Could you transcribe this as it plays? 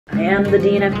I am the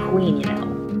Dina Queen, you know.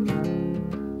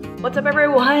 What's up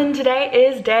everyone? Today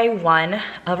is day one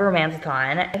of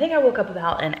romanceathon. I think I woke up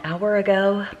about an hour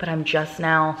ago, but I'm just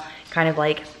now kind of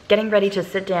like getting ready to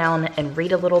sit down and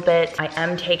read a little bit. I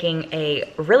am taking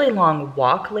a really long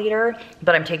walk later,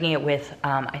 but I'm taking it with,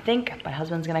 I think my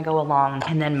husband's gonna go along,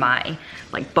 and then my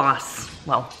like boss,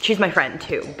 well, she's my friend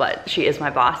too, but she is my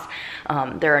boss.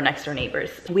 They're our next door neighbors.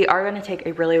 We are gonna take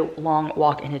a really long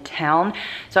walk into town,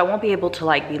 so I won't be able to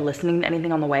like be listening to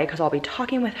anything on the way because I'll be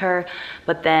talking with her,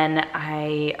 but then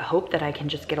I hope that I can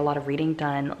just get a lot of reading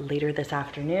done later this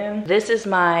afternoon. This is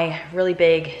my really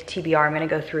big TBR. I'm gonna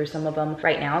go through some of them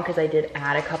right now because I did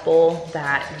add a couple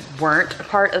that weren't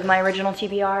part of my original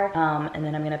TBR, and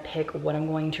then I'm gonna pick what I'm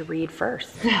going to read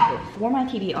first. So for my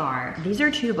TBR, these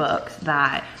are two books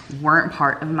that weren't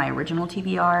part of my original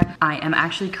TBR. I am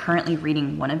actually currently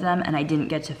reading one of them and I didn't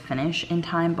get to finish in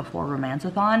time before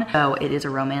romanceathon. So it is a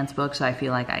romance book, so I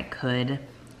feel like I could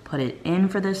put it in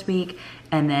for this week.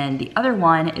 And then the other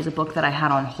one is a book that I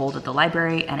had on hold at the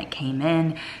library and it came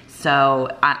in.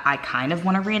 So I kind of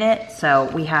want to read it. So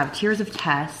we have Tears of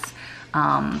Tess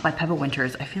by Pepper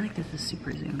Winters. I feel like this is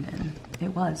super zoomed in. It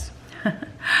was.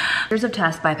 Tears of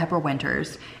Tess by Pepper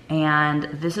Winters, and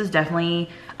this is definitely,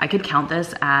 I could count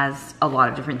this as a lot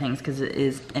of different things because it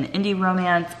is an indie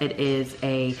romance, it is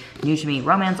a new to me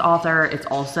romance author, it's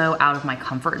also out of my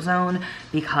comfort zone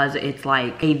because it's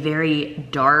like a very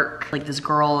dark, like this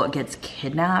girl gets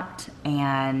kidnapped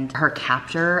and her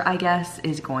captor, I guess,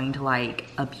 is going to like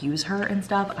abuse her and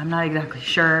stuff. I'm not exactly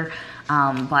sure,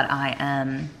 but I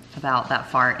am about that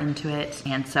far into it,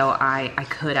 and so I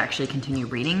could actually continue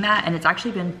reading that, and it's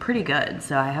actually been pretty good,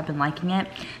 so I have been liking it.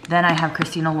 Then I have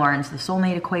Christina Lauren's The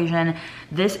Soulmate Equation.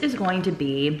 This is going to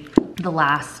be the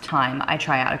last time I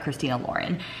try out a Christina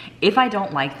Lauren. If I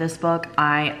don't like this book,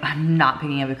 I'm not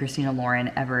picking up a Christina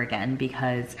Lauren ever again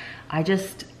because I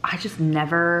just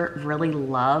never really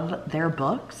love their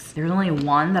books. There's only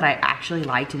one that I actually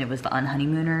liked, and it was The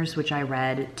Unhoneymooners, which I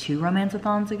read 2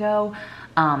 romanceathons ago.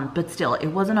 But still, it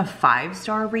wasn't a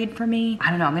 5-star read for me. I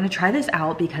don't know, I'm gonna try this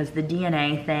out because the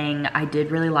DNA thing, I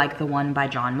did really like the one by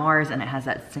John Mars, and it has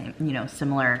that same, you know,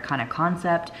 similar kind of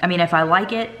concept. I mean, if I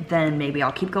like it, then maybe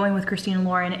I'll keep going with Christina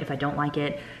Lauren. If I don't like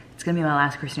it, it's gonna be my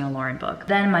last Christina Lauren book.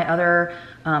 Then my other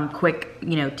quick,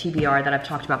 you know, TBR that I've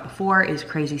talked about before is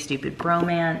Crazy Stupid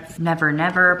Bromance. Never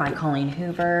Never by Colleen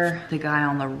Hoover. The Guy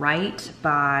on the Right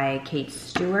by Kate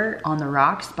Stewart. On the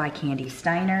Rocks by Candy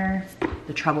Steiner.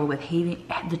 The Trouble with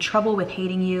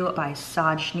Hating You by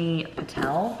Sajni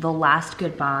Patel. The Last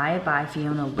Goodbye by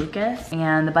Fiona Lucas.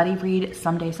 And the buddy read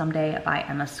Someday Someday by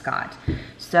Emma Scott.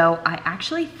 So I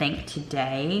actually think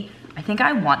today, I think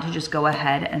I want to just go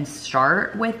ahead and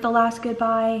start with The Last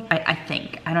Goodbye.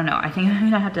 I don't know. I think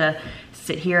I'm gonna have to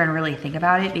sit here and really think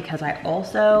about it because I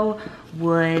also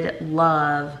would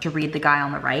love to read The Guy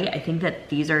on the Right. I think that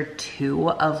these are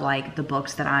 2 of like the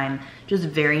books that I'm just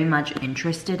very much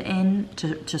interested in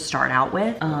to start out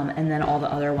with. And then all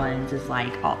the other ones is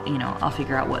like, I'll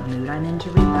figure out what mood I'm in to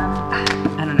read them.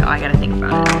 I don't know, I gotta think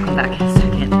about it. I'll come back in a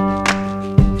second.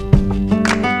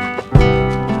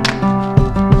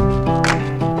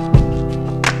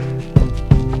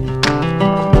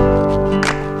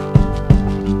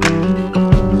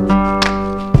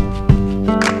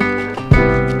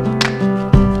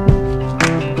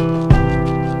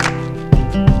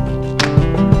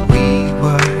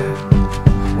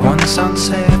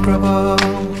 Inseparable,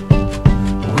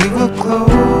 we were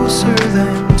closer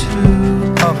than 2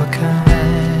 of a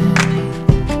kind.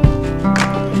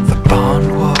 The bond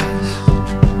was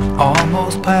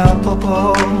almost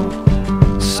palpable,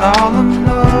 solemn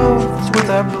oaths with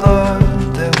our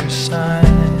blood that were signed.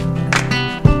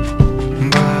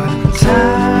 But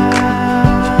time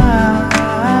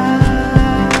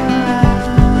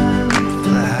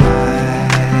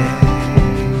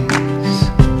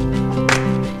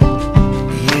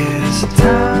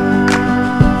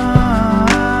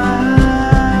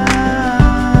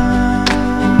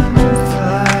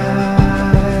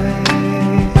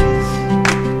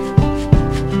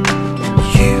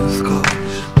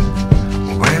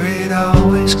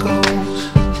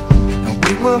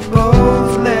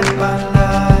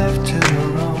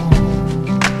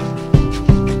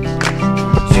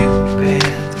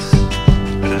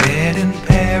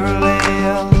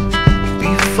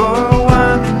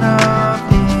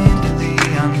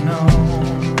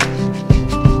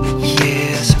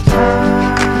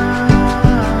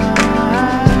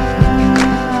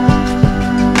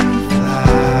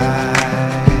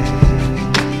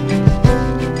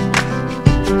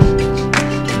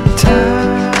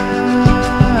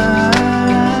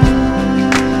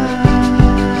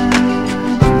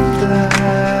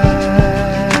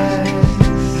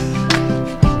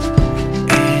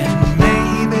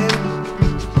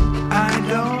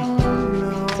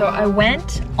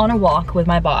on a walk with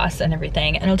my boss and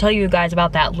everything, and I'll tell you guys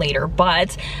about that later,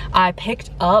 but I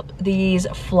picked up these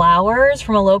flowers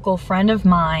from a local friend of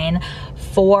mine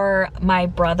for my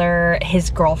brother, his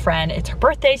girlfriend. It's her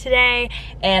birthday today,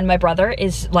 and my brother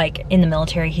is like in the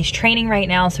military. He's training right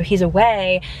now, so he's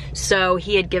away. So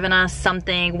he had given us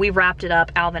something. We wrapped it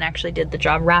up. Alvin actually did the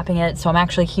job wrapping it, so I'm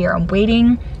actually here. I'm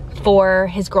waiting for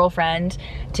his girlfriend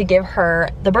to give her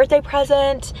the birthday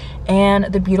present and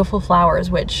the beautiful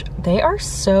flowers, which they are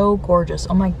so gorgeous.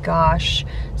 Oh my gosh.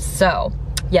 So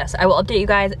yes, I will update you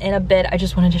guys in a bit. I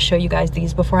just wanted to show you guys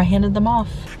these before I handed them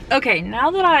off. Okay,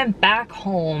 now that I'm back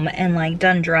home and like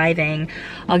done driving,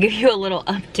 I'll give you a little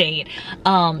update.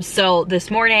 So this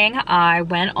morning I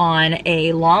went on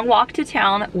a long walk to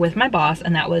town with my boss,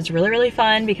 and that was really, really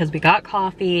fun because we got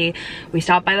coffee, we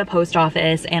stopped by the post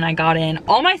office, and I got in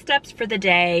all my steps for the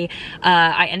day.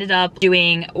 I ended up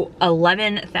doing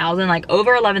 11,000, like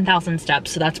over 11,000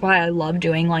 steps. So that's why I love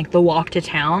doing like the walk to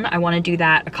town. I want to do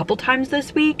that a couple times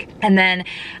this week. And then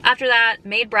after that,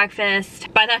 made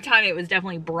breakfast. By that time it was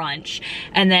definitely brunch.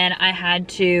 And then I had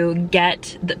to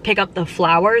pick up the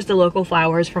flowers, the local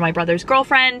flowers for my brother's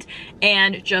girlfriend,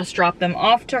 and just drop them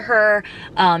off to her.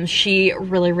 She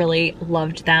really, really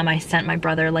loved them. I sent my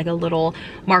brother like a little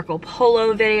Marco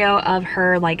Polo video of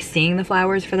her like seeing the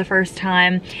flowers for the first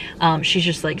time. She's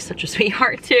just like such a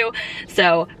sweetheart too.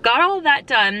 So got all of that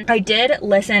done. I did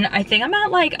listen. I think I'm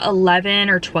at like 11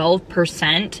 or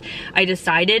 12%. I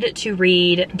decided to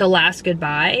read The Last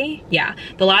Goodbye. Yeah,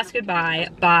 The Last Goodbye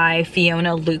by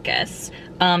Fiona Lucas.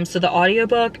 So the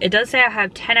audiobook, it does say I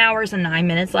have 10 hours and 9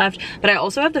 minutes left, but I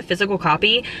also have the physical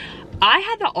copy. I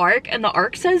had the ARC, and the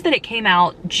ARC says that it came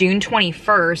out June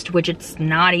 21st, which it's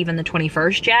not even the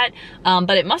 21st yet,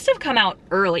 but it must have come out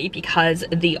early because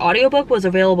the audiobook was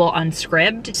available on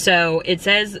Scribd, so it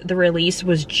says the release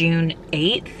was June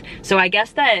 8th, so I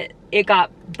guess that it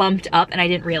got bumped up and I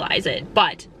didn't realize it,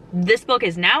 but this book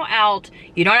is now out.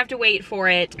 You don't have to wait for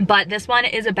it, but this one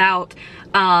is about,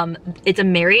 it's a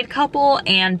married couple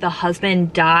and the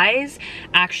husband dies.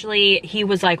 Actually, he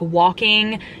was like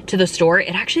walking to the store.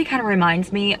 It actually kind of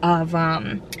reminds me of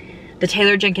the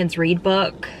Taylor Jenkins Reid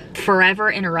book, Forever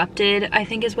Interrupted, I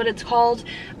think is what it's called,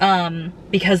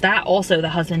 because that also, the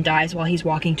husband dies while he's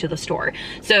walking to the store.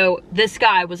 So this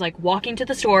guy was like walking to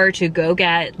the store to go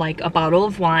get like a bottle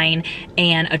of wine,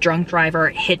 and a drunk driver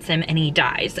hits him and he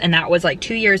dies. And that was like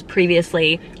 2 years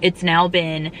previously. It's now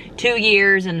been 2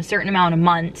 years and a certain amount of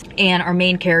months, and our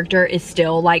main character is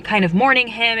still like kind of mourning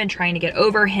him and trying to get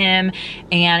over him.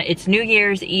 And it's New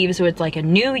Year's Eve, so it's like a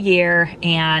new year,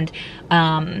 and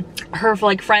her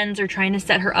like friends are trying to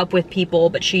set her up with people,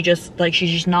 but she's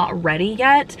just not ready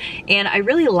yet. And I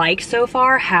really like so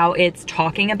far how it's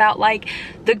talking about like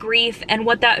the grief and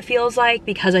what that feels like,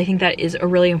 because I think that is a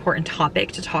really important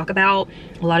topic to talk about.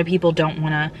 A lot of people don't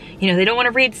want to, you know, they don't want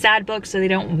to read sad books, so they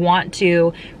don't want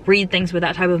to read things with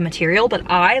that type of material, but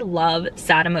I love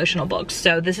sad emotional books,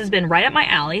 so this has been right up my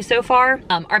alley so far.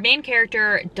 Our main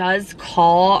character does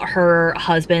call her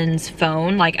husband's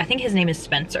phone, like I think his name is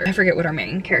Spencer. I forget what our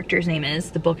main character's name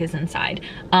is. The book is inside.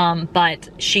 But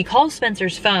she calls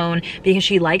Spencer's phone because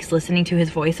she likes listening to his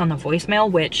voice on the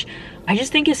voicemail, which I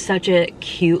just think is such a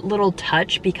cute little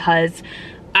touch, because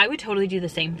I would totally do the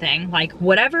same thing. Like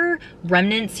whatever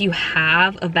remnants you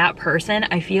have of that person,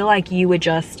 I feel like you would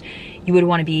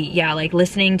want to be, yeah, like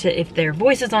listening to if their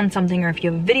voice is on something, or if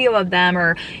you have a video of them,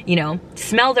 or, you know,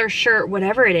 smell their shirt,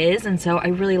 whatever it is. And so I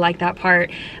really like that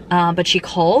part. But she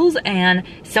calls and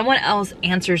someone else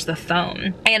answers the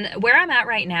phone. And where I'm at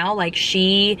right now, like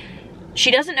she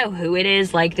doesn't know who it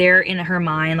is. Like they're in her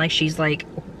mind, like she's like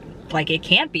it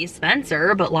can't be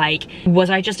Spencer, but like, was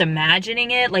I just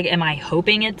imagining it? Like, am I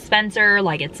hoping it's Spencer?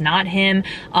 Like it's not him.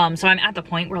 So I'm at the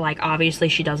point where like, obviously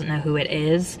she doesn't know who it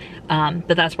is. But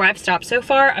that's where I've stopped so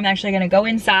far. I'm actually gonna go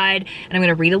inside and I'm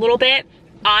gonna read a little bit.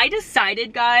 I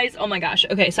decided, guys, oh my gosh.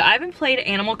 Okay, so I haven't played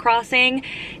Animal Crossing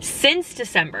since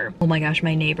December. Oh my gosh,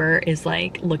 my neighbor is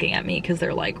like looking at me because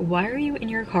they're like, why are you in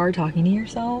your car talking to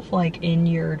yourself like in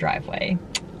your driveway?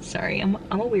 Sorry, I'm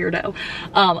a weirdo.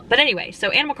 But anyway,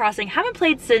 so Animal Crossing, haven't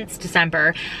played since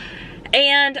December.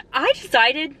 And I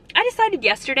decided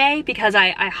yesterday, because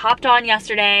I hopped on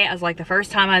yesterday as like the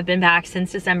first time I've been back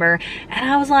since December, and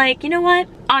I was like, you know what?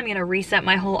 I'm gonna reset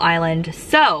my whole island.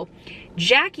 So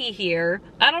Jackie here,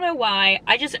 I don't know why,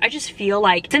 I just feel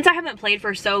like since I haven't played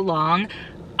for so long,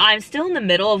 I'm still in the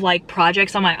middle of like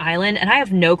projects on my island and I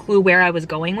have no clue where I was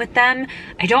going with them.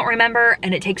 I don't remember,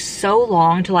 and it takes so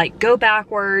long to like go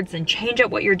backwards and change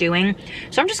up what you're doing.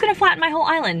 So I'm just gonna flatten my whole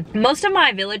island. Most of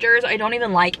my villagers I don't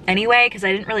even like anyway, because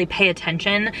I didn't really pay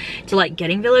attention to like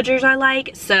getting villagers I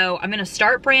like. So I'm gonna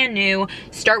start brand new,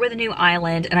 start with a new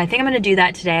island, and I think I'm gonna do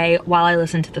that today while I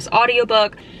listen to this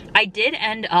audiobook. I did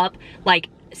end up like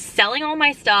selling all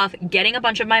my stuff, getting a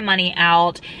bunch of my money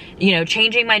out, you know,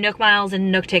 changing my Nook miles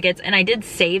and Nook tickets, and I did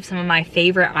save some of my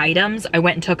favorite items. I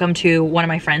went and took them to one of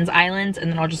my friend's islands, and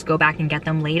then I'll just go back and get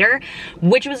them later,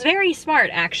 which was very smart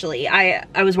actually. I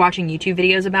was watching YouTube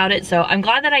videos about it, so I'm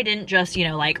glad that I didn't just, you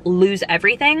know, like lose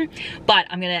everything. But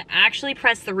I'm gonna actually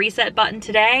press the reset button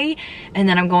today, and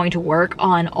then I'm going to work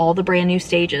on all the brand new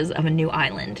stages of a new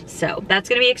island. So that's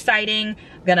gonna be exciting.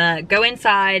 I'm gonna go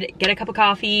inside, get a cup of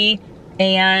coffee,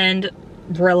 and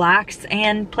relax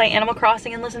and play Animal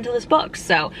Crossing and listen to this book.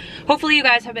 So hopefully you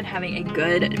guys have been having a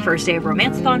good first day of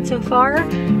romanceathon so far,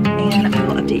 and I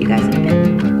will update you guys in a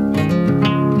bit.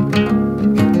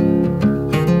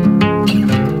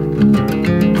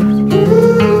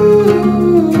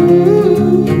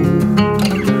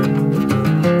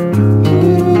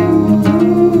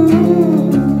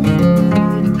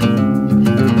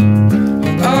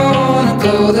 I wanna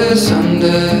go there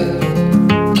someday.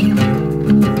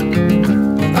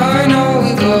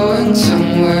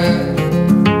 Somewhere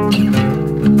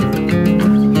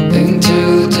into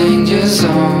the danger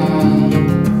zone.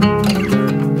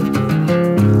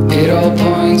 It all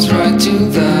points right to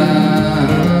that.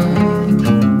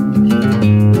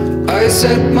 I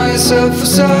set myself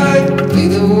aside,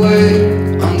 lead the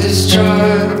way on this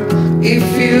trial.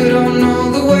 If you don't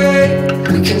know the way,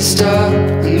 we can stop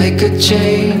and make a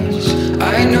change.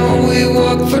 I know we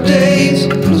walk for days,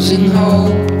 losing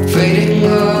hope, fading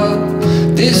love.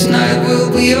 This night will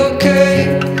be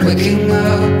okay, waking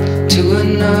up to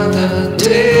another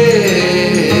day.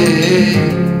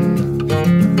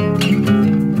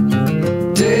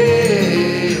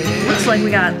 Looks like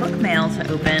we got book mail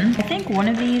to open. I think one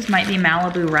of these might be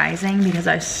Malibu Rising because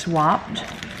I swapped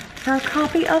for a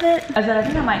copy of it. I said I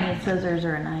think I might need scissors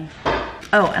or a knife.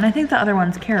 Oh, and I think the other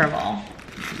one's Caraval.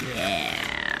 Yeah.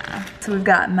 So we've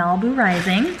got Malibu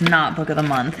Rising, not book of the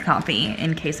month copy,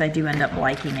 in case I do end up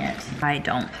liking it. I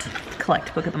don't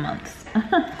collect book of the months.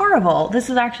 Horrible. This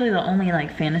is actually the only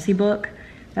like fantasy book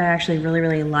that I actually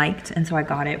really liked, and so I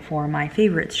got it for my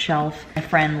favorites shelf. My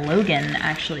friend Logan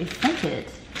actually sent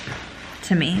it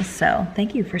to me, so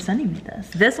thank you for sending me this.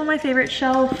 This on my favorite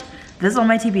shelf, this on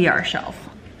my TBR shelf.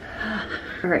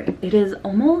 All right, it is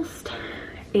almost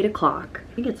 8 o'clock.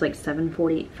 I think it's like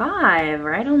 7:45,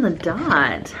 right on the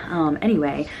dot.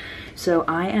 Anyway, so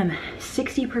I am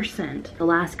 60% the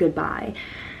last goodbye,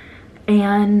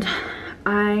 and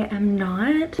I am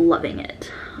not loving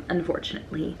it,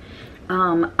 unfortunately.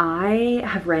 I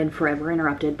have read Forever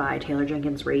Interrupted by Taylor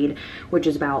Jenkins Reid, which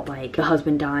is about like the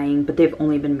husband dying, but they've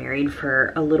only been married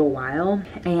for a little while,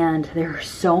 and there are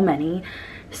so many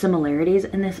similarities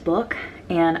in this book,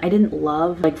 and I didn't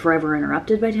love like Forever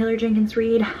Interrupted by Taylor Jenkins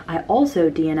Reid. I also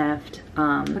DNF'd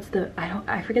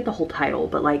I forget the whole title,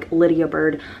 but like Lydia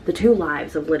Bird, The Two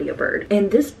Lives of Lydia Bird,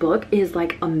 and this book is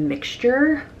like a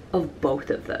mixture of both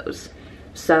of those.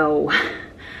 So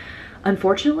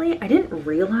unfortunately, I didn't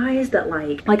realize that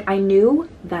like I knew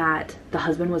that the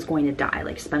husband was going to die,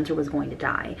 like Spencer was going to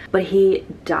die, but he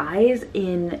dies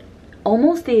in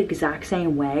almost the exact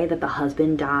same way that the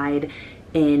husband died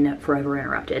in Forever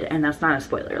Interrupted. And that's not a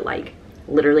spoiler, like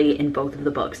literally in both of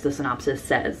the books the synopsis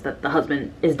says that the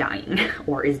husband is dying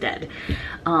or is dead.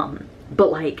 But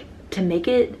like to make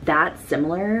it that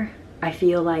similar, I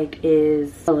feel like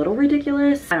is a little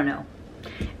ridiculous. I don't know,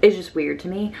 it's just weird to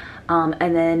me.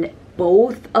 And then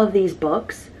both of these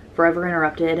books, Forever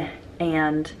Interrupted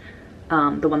and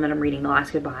the one that I'm reading, The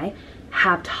Last Goodbye,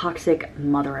 have toxic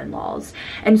mother-in-laws,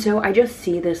 and so I just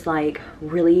see this like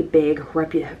really big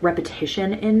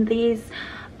repetition in these.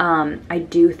 I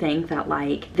do think that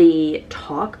like the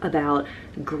talk about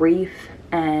grief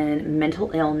and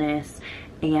mental illness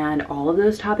and all of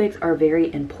those topics are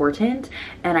very important,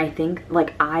 and I think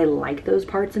like I like those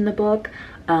parts in the book.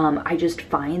 I just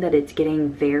find that it's getting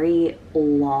very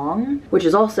long, which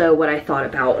is also what I thought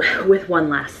about with One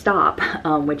Last Stop,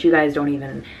 which you guys don't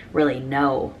even really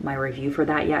know my review for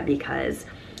that yet because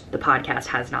the podcast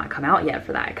has not come out yet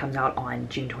for that. It comes out on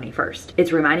June 21st.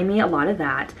 It's reminding me a lot of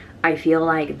that. I feel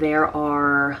like there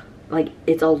are like,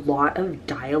 it's a lot of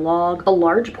dialogue. A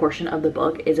large portion of the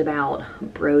book is about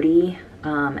Brody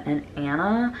and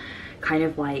Anna kind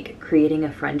of like creating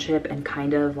a friendship and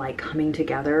kind of like coming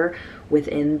together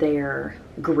within their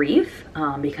grief,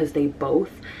 because they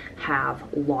both have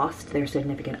lost their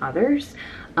significant others.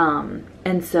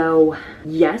 And so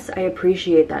yes, I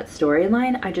appreciate that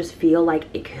storyline. I just feel like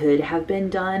it could have been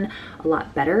done a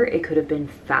lot better. It could have been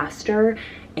faster.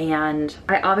 And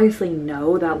I obviously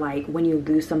know that like when you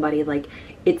lose somebody, like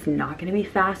it's not going to be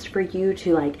fast for you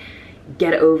to like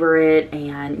get over it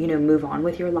and, you know, move on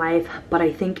with your life. But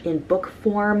I think in book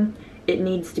form, it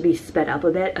needs to be sped up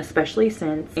a bit, especially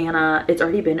since Anna, it's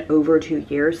already been over 2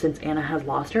 years since Anna has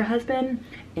lost her husband.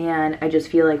 And I just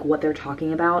feel like what they're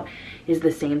talking about is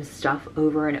the same stuff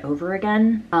over and over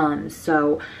again.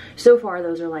 So far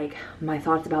those are like my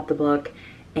thoughts about the book.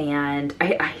 And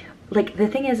I like, the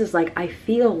thing is like, I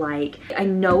feel like, I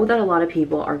know that a lot of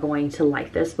people are going to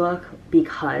like this book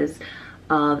because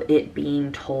of it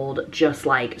being told just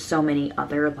like so many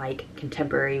other like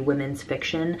contemporary women's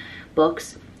fiction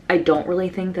books. I don't really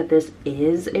think that this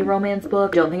is a romance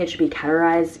book. I don't think it should be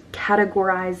categorized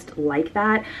like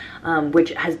that,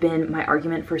 which has been my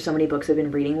argument for so many books I've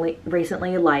been reading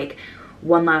recently, like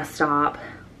One Last Stop,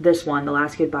 this one, The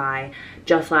Last Goodbye,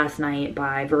 Just Last Night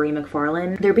by Valerie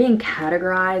McFarlane. They're being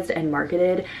categorized and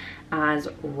marketed as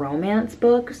romance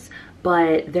books,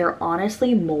 but they're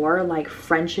honestly more like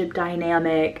friendship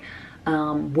dynamic,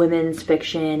 women's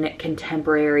fiction,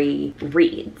 contemporary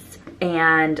reads.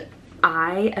 And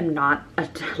I am not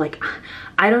like,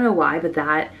 I don't know why, but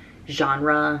that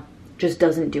genre just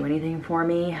doesn't do anything for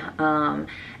me.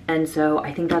 And so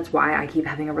I think that's why I keep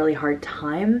having a really hard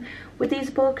time with these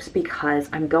books, because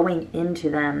I'm going into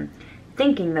them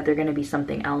thinking that they're going to be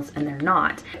something else and they're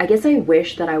not. I guess I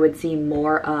wish that I would see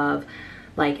more of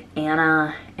like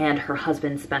Anna and her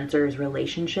husband Spencer's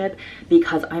relationship,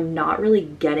 because I'm not really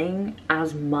getting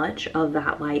as much of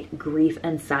that like grief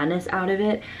and sadness out of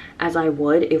it as I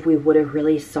would if we would have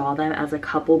really saw them as a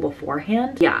couple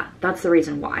beforehand. Yeah, that's the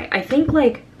reason why. I think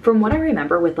like from what I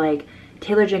remember with like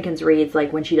Taylor Jenkins Reid's,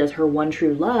 like when she does her One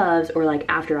True Loves or like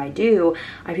After I Do,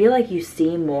 I feel like you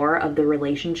see more of the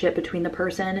relationship between the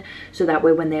person, so that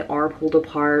way when they are pulled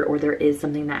apart or there is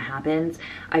something that happens,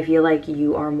 I feel like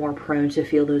you are more prone to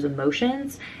feel those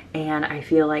emotions. And I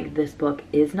feel like this book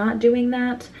is not doing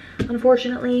that,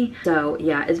 unfortunately. So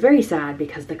yeah, it's very sad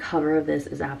because the cover of this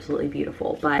is absolutely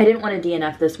beautiful. But I didn't want to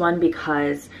DNF this one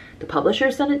because the publisher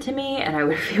sent it to me and I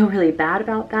would feel really bad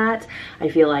about that. I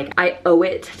feel like I owe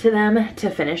it to them to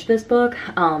finish this book.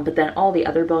 But then all the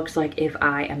other books, like if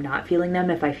I am not feeling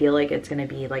them, if I feel like it's going to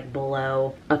be like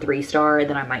below a 3-star,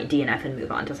 then I might DNF and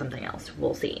move on to something else.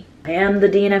 We'll see. I am the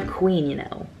DNF queen, you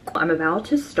know. I'm about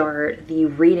to start the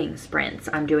reading sprints.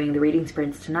 I'm doing the reading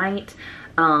sprints tonight.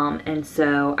 And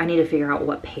so I need to figure out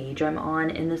what page I'm on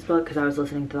in this book, because I was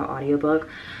listening to the audiobook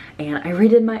and I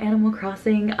redid my Animal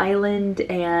Crossing island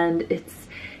and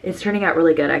it's turning out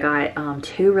really good. I got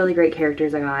 2 really great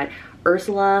characters. I got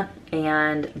Ursula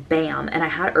and Bam, and I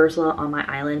had Ursula on my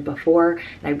island before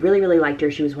and I really liked her.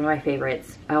 She was one of my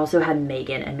favorites. I also had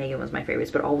Megan, and Megan was my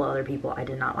favorites, but all the other people I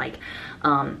did not like.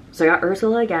 So I got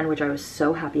Ursula again, which I was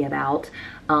so happy about.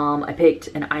 I picked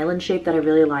an island shape that I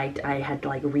really liked. I had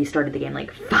like restarted the game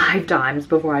like 5 times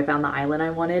before I found the island I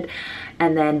wanted.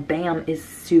 And then Bam is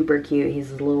super cute.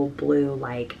 He's a little blue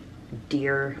like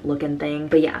deer looking thing.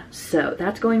 But yeah, so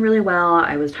that's going really well.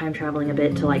 I was time traveling a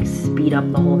bit to like speed up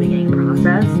the whole beginning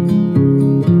process.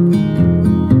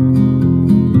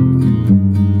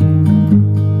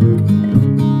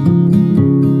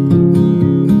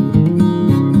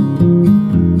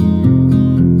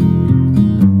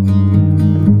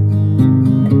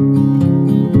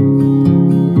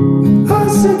 A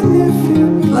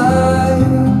significant light,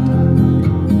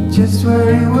 just where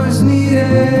it was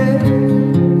needed.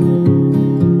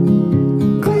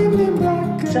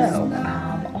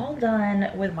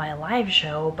 With my live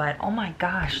show, but oh my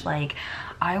gosh, like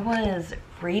I was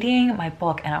reading my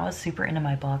book and I was super into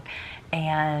my book,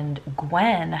 and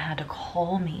Gwen had to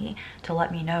call me to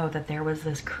let me know that there was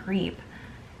this creep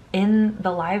in the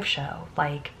live show.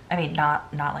 Like, I mean,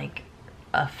 not like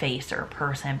a face or a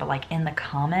person, but like in the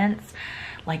comments,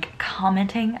 like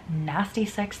commenting nasty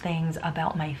sex things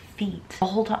about my feet the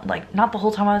whole time. Like not the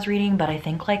whole time I was reading, but I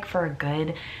think like for a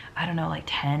good, I don't know, like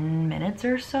 10 minutes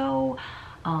or so.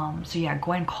 So yeah,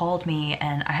 Gwen called me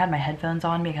and I had my headphones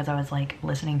on because I was like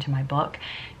listening to my book,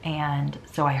 and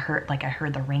so I heard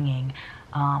the ringing,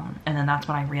 and then that's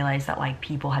when I realized that like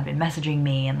people had been messaging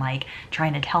me and like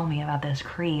trying to tell me about this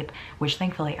creep, which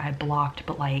thankfully I blocked.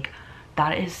 But like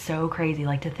that is so crazy,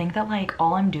 like to think that like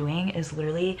all I'm doing is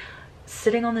literally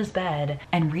sitting on this bed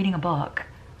and reading a book.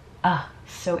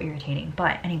 So irritating.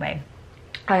 But anyway,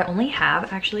 I only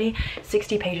have actually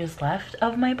 60 pages left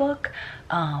of my book,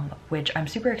 which I'm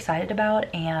super excited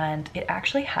about, and it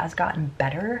actually has gotten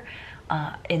better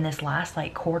in this last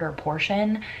like quarter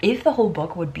portion. If the whole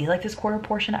book would be like this quarter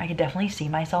portion, I could definitely see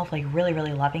myself like really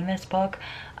loving this book,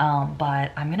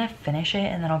 but I'm gonna finish it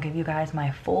and then I'll give you guys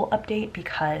my full update,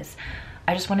 because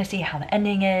I just want to see how the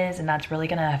ending is, and that's really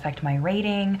gonna affect my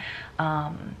rating.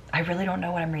 I really don't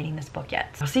know what I'm reading this book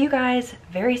yet. So I'll see you guys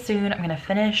very soon. I'm gonna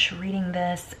finish reading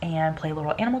this and play a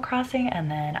little Animal Crossing,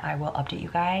 and then I will update you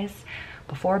guys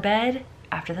before bed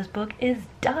after this book is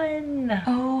done.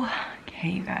 Oh, okay,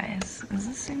 you guys, is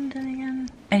this soon done again?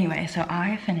 Anyway, so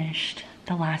I finished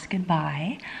The Last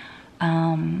Goodbye.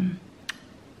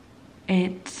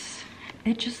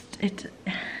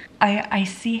 I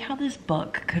see how this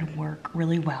book could work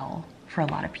really well for a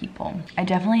lot of people. I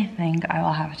definitely think I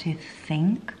will have to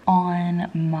think on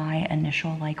my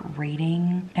initial like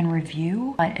rating and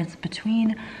review, but it's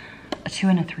between a 2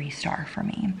 and a 3 star for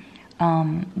me.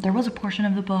 There was a portion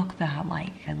of the book that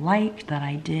like I liked, that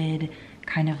I did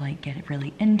kind of like get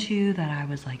really into, that I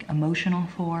was like emotional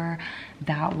for.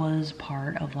 That was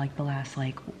part of like the last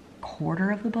like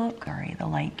quarter of the book. Sorry, the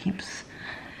light keeps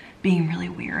being really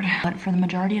weird. But for the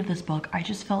majority of this book, I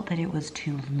just felt that it was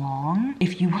too long.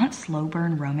 If you want slow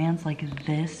burn romance, like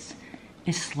this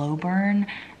is slow burn,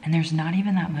 and there's not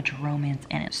even that much romance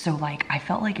in it. So like I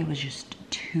felt like it was just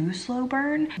too slow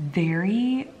burn.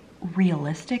 Very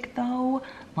realistic though.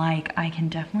 Like I can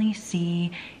definitely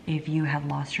see if you had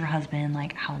lost your husband,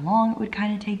 like how long it would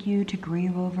kind of take you to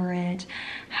grieve over it,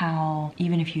 how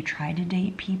even if you tried to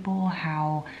date people,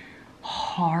 how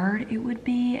hard it would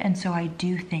be. And so I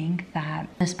do think that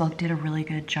this book did a really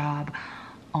good job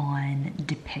on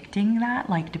depicting that,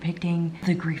 like depicting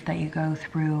the grief that you go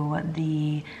through,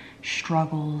 the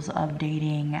struggles of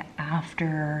dating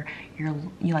after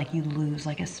you lose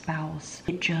like a spouse.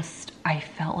 I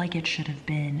felt like it should have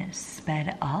been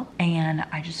sped up, and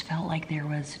I just felt like there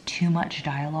was too much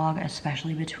dialogue,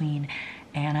 especially between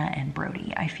Anna and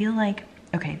Brody. I feel like,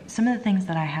 okay, some of the things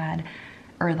that I had,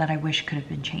 or that I wish could have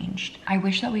been changed. I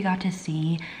wish that we got to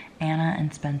see Anna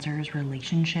and Spencer's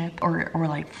relationship, or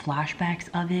like flashbacks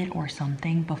of it or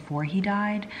something before he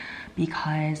died,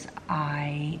 because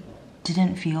I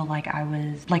didn't feel like I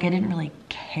didn't really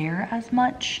care as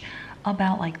much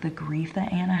about like the grief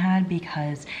that Anna had,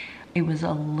 because it was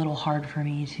a little hard for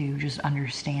me to just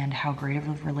understand how great of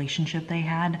a relationship they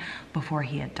had before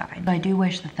he had died. So I do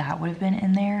wish that that would have been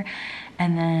in there.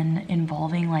 And then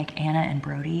involving like Anna and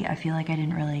Brody, I feel like I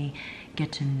didn't really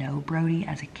get to know Brody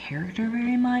as a character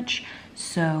very much,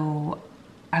 so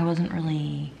I wasn't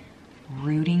really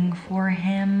rooting for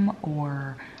him,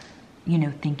 or you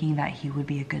know, thinking that he would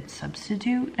be a good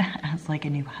substitute as like a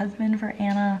new husband for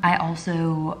Anna.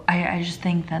 I just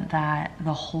think that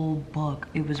the whole book,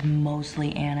 it was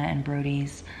mostly Anna and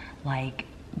Brody's like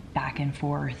back and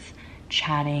forth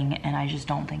chatting, and I just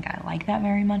don't think I like that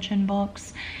very much in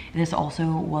books. This also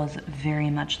was very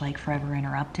much like Forever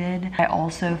Interrupted. I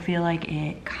also feel like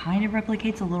it kind of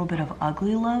replicates a little bit of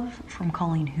Ugly Love from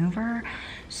Colleen Hoover.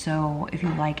 So if you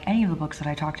like any of the books that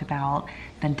I talked about,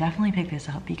 then definitely pick this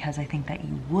up, because I think that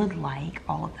you would like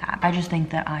all of that. I just think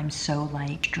that I'm so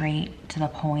like straight to the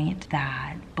point,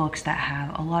 that books that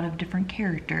have a lot of different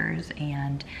characters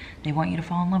and they want you to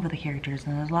fall in love with the characters,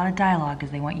 and there's a lot of dialogue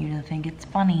because they want you to think it's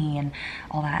funny and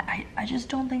all that, I just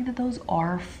don't think that those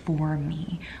are for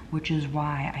me, which is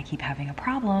why I keep having a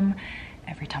problem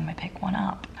every time I pick one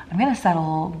up. I'm gonna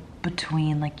settle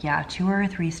between like, yeah, 2 or a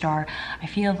 3 star. I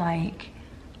feel like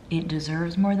it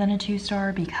deserves more than a 2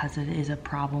 star, because it is a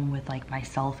problem with like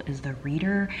myself as the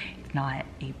reader. It's not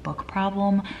a book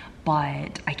problem,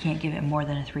 but I can't give it more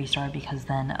than a 3 star because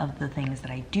then of the things that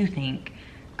I do think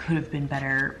could have been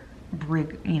better,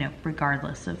 you know,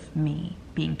 regardless of me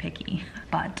being picky.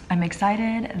 But I'm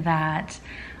excited that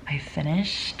I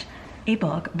finished a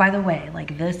book. By the way,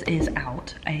 like this is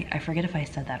out. I forget if I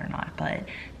said that or not, but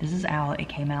this is out. It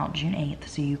came out June 8th,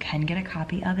 so you can get a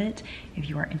copy of it if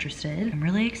you are interested. I'm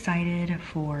really excited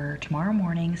for tomorrow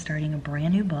morning starting a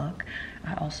brand new book.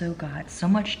 I also got so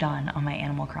much done on my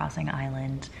Animal Crossing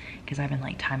island because I've been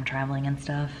like time traveling and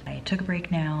stuff. I took a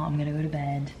break now. I'm gonna go to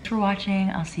bed. Thanks for watching.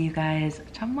 I'll see you guys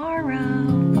tomorrow.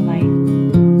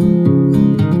 Bye-bye.